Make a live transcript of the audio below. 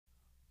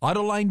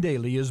Autoline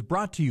Daily is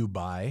brought to you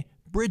by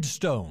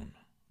Bridgestone,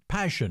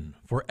 passion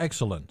for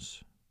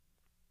excellence.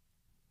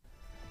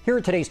 Here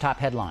are today's top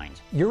headlines.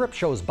 Europe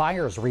shows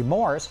buyers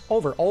remorse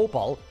over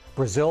Opel.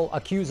 Brazil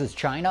accuses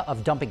China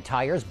of dumping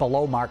tires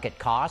below market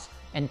costs.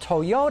 And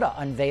Toyota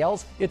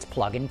unveils its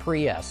plug-in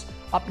Prius.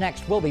 Up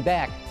next, we'll be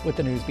back with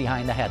the news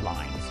behind the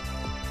headlines.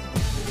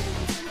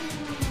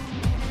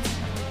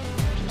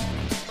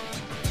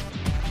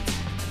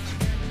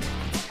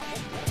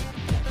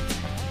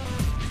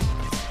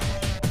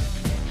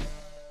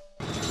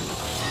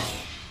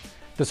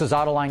 This is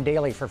Autoline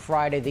Daily for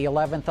Friday, the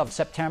 11th of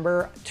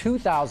September,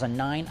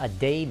 2009, a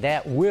day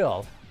that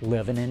will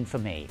live in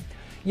infamy.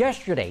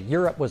 Yesterday,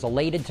 Europe was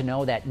elated to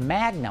know that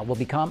Magna will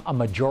become a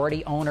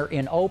majority owner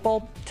in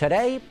Opel.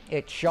 Today,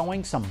 it's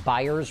showing some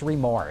buyer's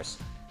remorse.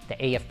 The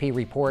AFP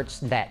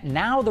reports that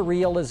now the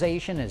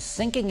realization is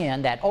sinking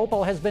in that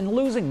Opel has been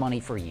losing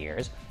money for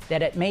years,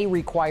 that it may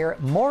require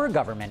more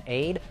government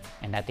aid,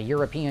 and that the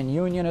European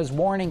Union is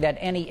warning that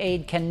any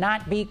aid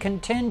cannot be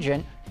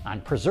contingent on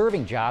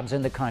preserving jobs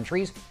in the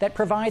countries that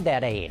provide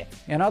that aid.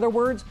 In other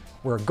words,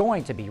 we're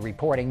going to be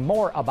reporting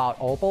more about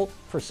Opel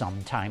for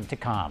some time to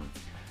come.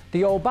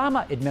 The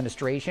Obama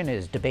administration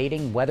is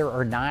debating whether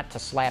or not to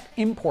slap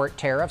import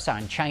tariffs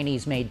on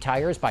Chinese-made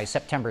tires by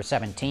September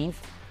 17th.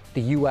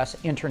 The U.S.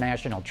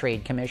 International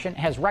Trade Commission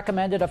has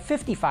recommended a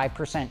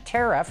 55%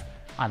 tariff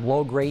on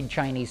low-grade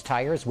Chinese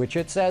tires, which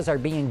it says are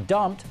being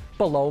dumped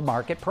below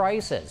market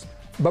prices.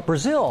 But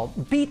Brazil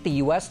beat the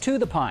U.S. to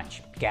the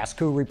punch.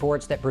 Gasco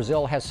reports that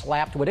Brazil has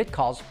slapped what it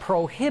calls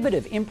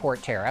prohibitive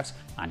import tariffs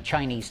on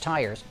Chinese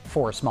tires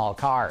for small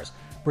cars.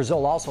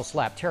 Brazil also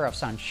slapped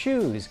tariffs on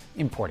shoes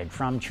imported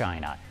from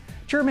China.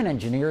 German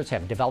engineers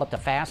have developed a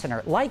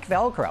fastener like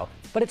Velcro,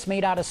 but it's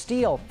made out of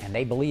steel, and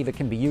they believe it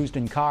can be used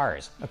in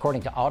cars.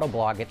 According to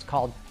Autoblog, it's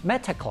called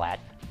Metaclet,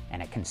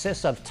 and it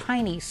consists of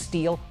tiny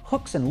steel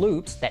hooks and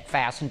loops that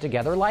fasten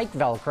together like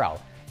Velcro.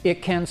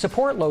 It can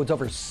support loads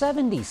over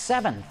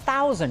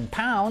 77,000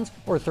 pounds,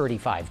 or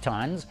 35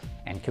 tons,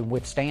 and can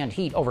withstand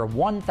heat over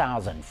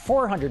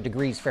 1,400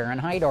 degrees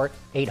Fahrenheit, or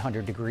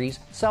 800 degrees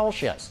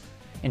Celsius.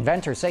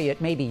 Inventors say it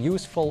may be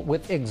useful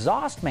with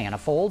exhaust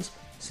manifolds,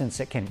 since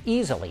it can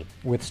easily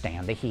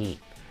withstand the heat.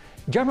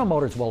 General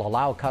Motors will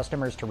allow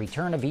customers to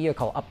return a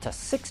vehicle up to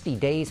 60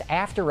 days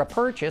after a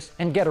purchase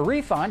and get a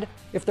refund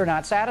if they're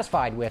not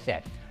satisfied with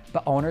it.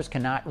 But owners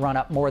cannot run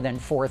up more than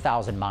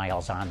 4,000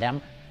 miles on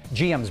them.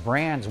 GM's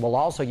brands will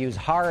also use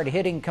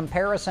hard-hitting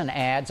comparison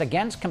ads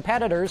against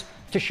competitors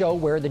to show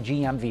where the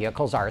GM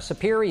vehicles are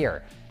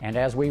superior. And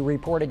as we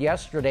reported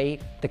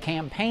yesterday, the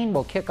campaign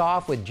will kick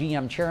off with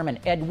GM Chairman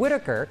Ed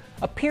Whittaker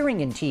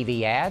appearing in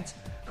TV ads,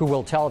 who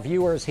will tell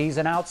viewers he's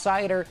an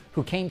outsider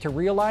who came to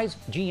realize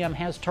GM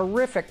has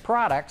terrific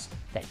products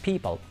that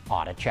people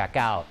ought to check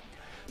out.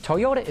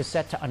 Toyota is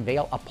set to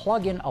unveil a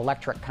plug-in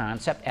electric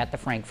concept at the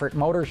Frankfurt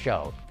Motor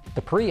Show.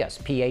 The Prius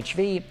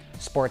PHV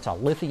sports a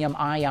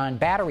lithium-ion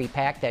battery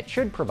pack that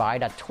should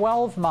provide a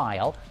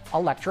 12-mile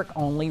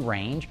electric-only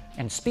range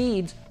and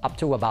speeds up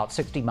to about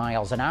 60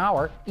 miles an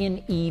hour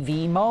in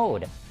EV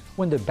mode.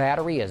 When the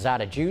battery is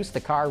out of juice,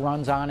 the car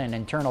runs on an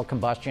internal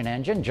combustion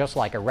engine, just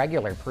like a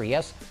regular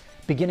Prius.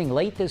 Beginning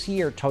late this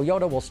year,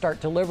 Toyota will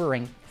start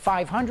delivering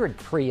 500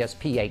 Prius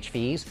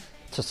PHVs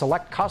to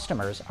select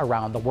customers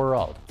around the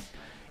world.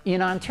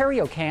 In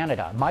Ontario,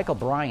 Canada, Michael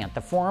Bryant,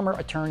 the former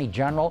Attorney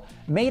General,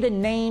 made a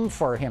name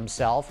for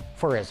himself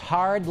for his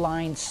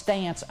hard-line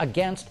stance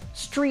against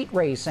street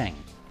racing.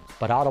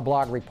 But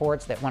Autoblog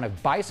reports that when a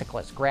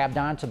bicyclist grabbed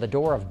onto the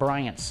door of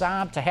Bryant's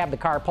Saab to have the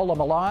car pull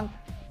him along,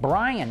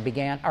 Bryant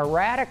began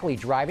erratically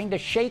driving to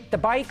shake the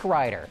bike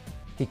rider.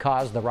 He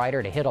caused the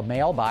rider to hit a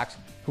mailbox,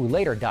 who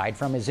later died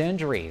from his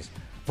injuries.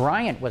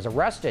 Bryant was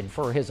arrested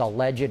for his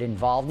alleged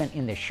involvement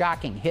in the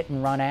shocking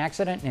hit-and-run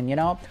accident, and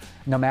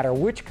no matter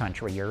which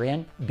country you're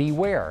in,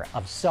 beware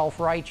of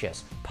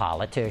self-righteous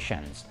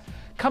politicians.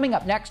 Coming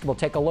up next, we'll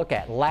take a look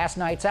at last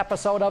night's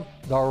episode of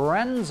the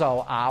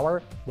Renzo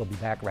Hour. We'll be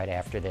back right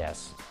after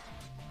this.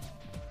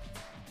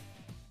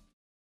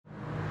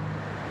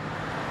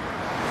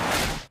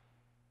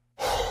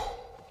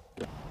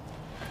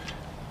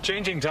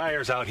 Changing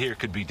tires out here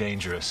could be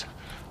dangerous,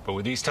 but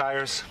with these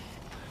tires,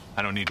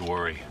 I don't need to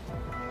worry.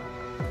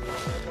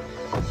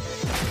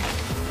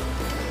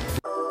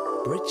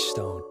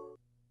 Bridgestone.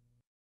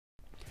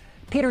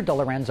 Peter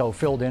DeLorenzo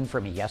filled in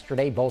for me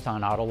yesterday, both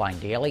on Autoline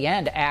Daily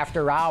and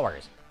After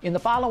Hours. In the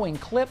following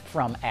clip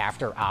from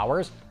After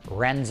Hours,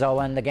 Renzo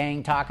and the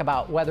gang talk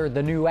about whether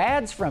the new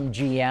ads from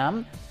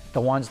GM,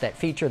 the ones that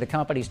feature the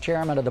company's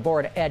chairman of the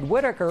board, Ed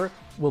Whittaker,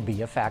 will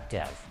be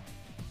effective.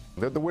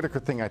 The Whittaker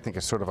thing, I think,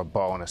 is sort of a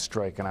ball and a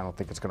strike, and I don't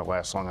think it's going to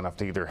last long enough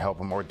to either help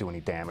him or do any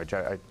damage.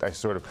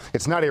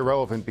 It's not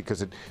irrelevant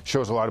because it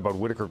shows a lot about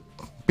Whittaker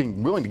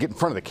being willing to get in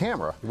front of the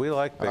camera. We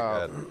like Big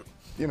Ed.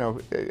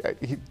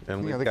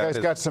 the guy's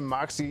got some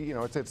moxie.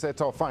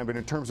 It's all fine. But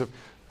in terms of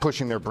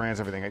pushing their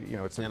brands, everything,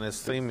 and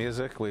his theme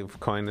music, we've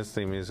coined his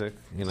theme music.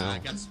 I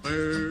got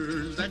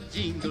spurs that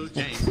jingle,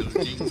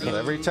 jangle, jingle. So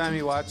every time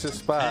you watch a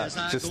spot,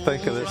 just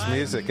think of this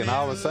music, and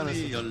all of a sudden,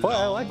 it's, boy,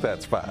 I like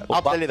that spot.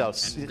 I'll tell you though,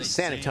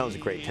 San Antonio's a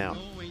great town.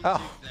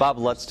 Oh, Bob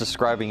Lutz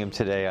describing him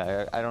today.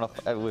 I don't know.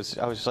 If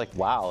I was just like,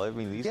 wow. I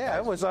mean, these guys,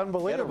 it was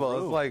unbelievable.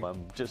 It's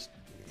like, just.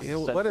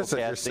 What is it,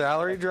 your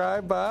salary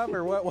drive, Bob?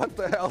 Or what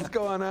the hell's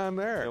going on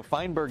there?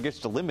 Feinberg gets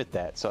to limit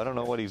that, so I don't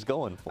know what he's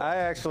going for. I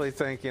actually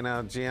think,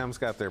 GM's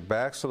got their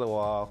backs to the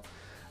wall.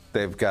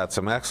 They've got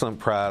some excellent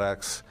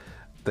products.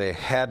 They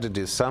had to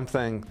do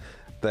something.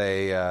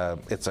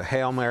 It's a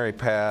Hail Mary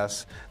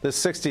pass.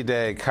 This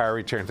 60-day car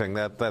return thing,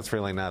 that's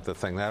really not the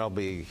thing. That'll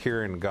be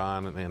here and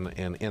gone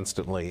and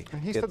instantly.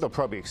 And he said they'll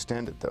probably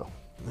extend it, though.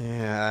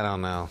 Yeah, I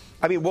don't know.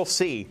 I mean, we'll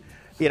see.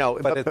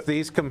 But it's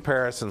these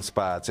comparison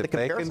spots. If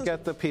they can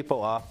get the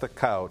people off the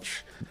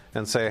couch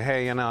and say,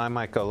 hey, I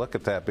might go look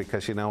at that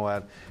because you know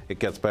what? It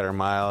gets better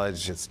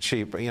mileage, it's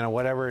cheap,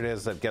 whatever it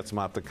is that gets them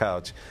off the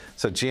couch.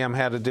 So GM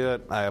had to do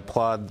it. I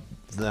applaud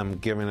them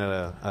giving it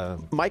a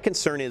My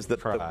concern is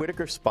that the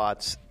Whitaker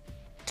spots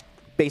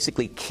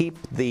basically keep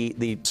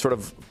the sort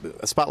of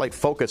spotlight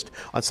focused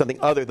on something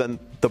other than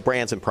the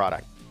brands and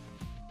product.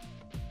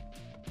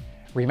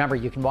 Remember,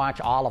 you can watch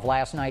all of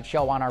last night's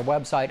show on our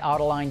website,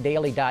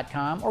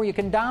 AutolineDaily.com, or you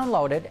can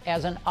download it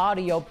as an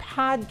audio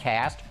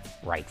podcast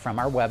right from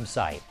our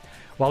website.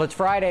 Well, it's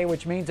Friday,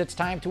 which means it's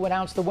time to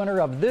announce the winner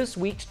of this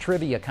week's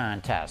trivia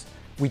contest.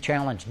 We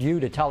challenged you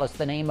to tell us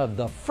the name of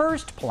the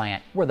first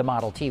plant where the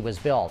Model T was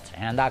built.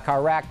 And the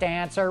correct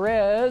answer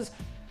is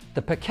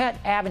the Paquette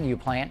Avenue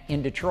plant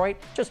in Detroit,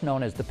 just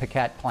known as the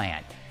Paquette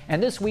plant.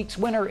 And this week's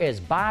winner is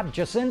Bob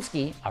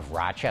Jasinski of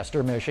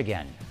Rochester,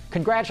 Michigan.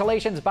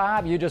 Congratulations,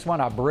 Bob. You just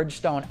won a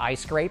Bridgestone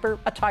ice scraper,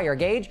 a tire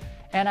gauge,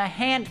 and a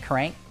hand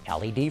crank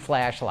LED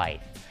flashlight.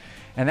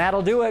 And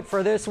that'll do it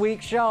for this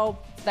week's show.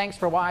 Thanks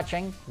for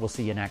watching. We'll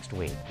see you next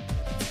week.